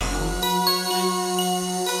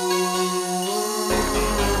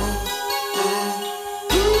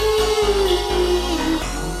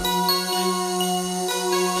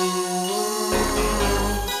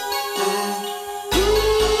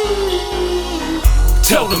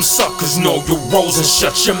Tell them suckers know your roles and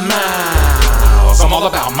shut your mouths. I'm all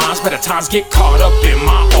about minds, but at times get caught up in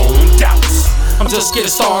my own doubts. I'm just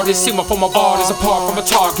getting started, see my form of art is apart from a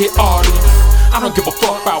target audience. I don't give a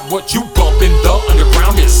fuck about what you bump in the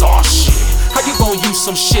underground, it's our shit. How you gon' use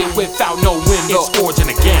some shit without knowing it's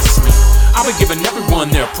forging against me? I've been giving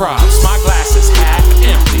everyone their props, my glass is half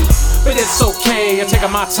empty. But it's okay, I'm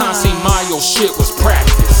taking my time, see my old shit was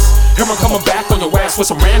practice. Here I'm coming back on your ass with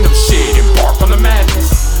some random shit, embark on the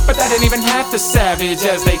madness. But that ain't even half the savage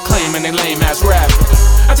as they claim and they lame ass rappers.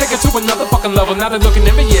 I take it to another fucking level, now they're looking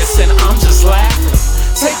envious and I'm just laughing.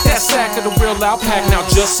 Take that sack of the real loud pack, now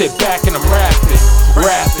just sit back and I'm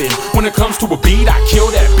rapping. When it comes to a beat, I kill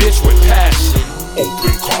that bitch with passion.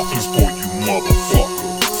 Open coffins for you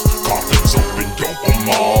motherfuckers. Coffins open, dump them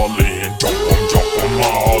all in. Dump them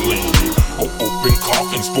all in. Open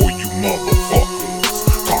coffins for you motherfuckers.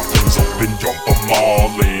 Coffins open, dump them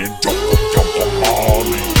all in. Dump them all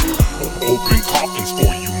in. Open coffins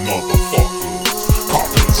for you motherfuckers.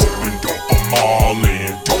 Coffins open, dump them all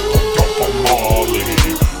in. Dump them all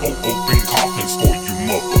in. Open coffins for you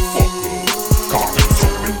motherfuckers. Coffins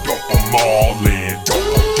open, dump them all in. Dump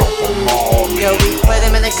them all in. Yo, we put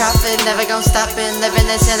him in the coffin, never gon' stop it. Living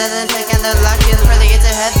in sin and then taking the lock-in. Pray to get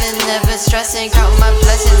to heaven, never stressing. Counting my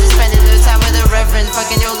blessings and spending no time with a reverend.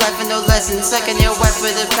 Fucking your life with no lessons, sucking your wife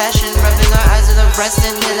with a passion. Rubbing our eyes with a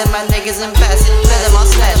resting, hitting my niggas and passing. Let them all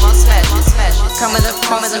smash. Coming up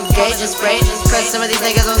some gauges, cause some of these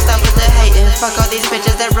niggas don't stop with the hating. Fuck all these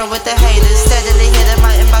bitches that run with the haters. Steadily hitting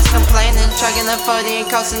my inbox complaining. Trucking the 40 and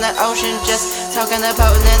coasting the ocean. Just talking about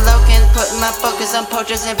potent and loking. Putting my focus on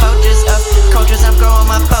poachers and poachers of cultures I'm growing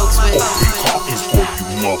my folks with. Open coffins for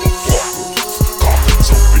you motherfuckers. Coffins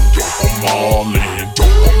open, dump them all in. Dump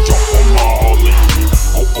them all in.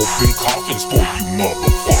 Open coffins for you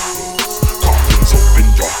motherfuckers. Coffins open,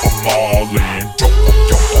 dump them all in. Dump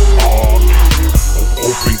them all in.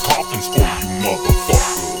 Open coffins for you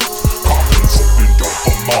motherfuckers. Coffins open, dump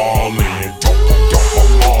them all in. Dump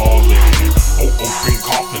them all in. Open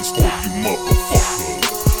coffins for you motherfuckers.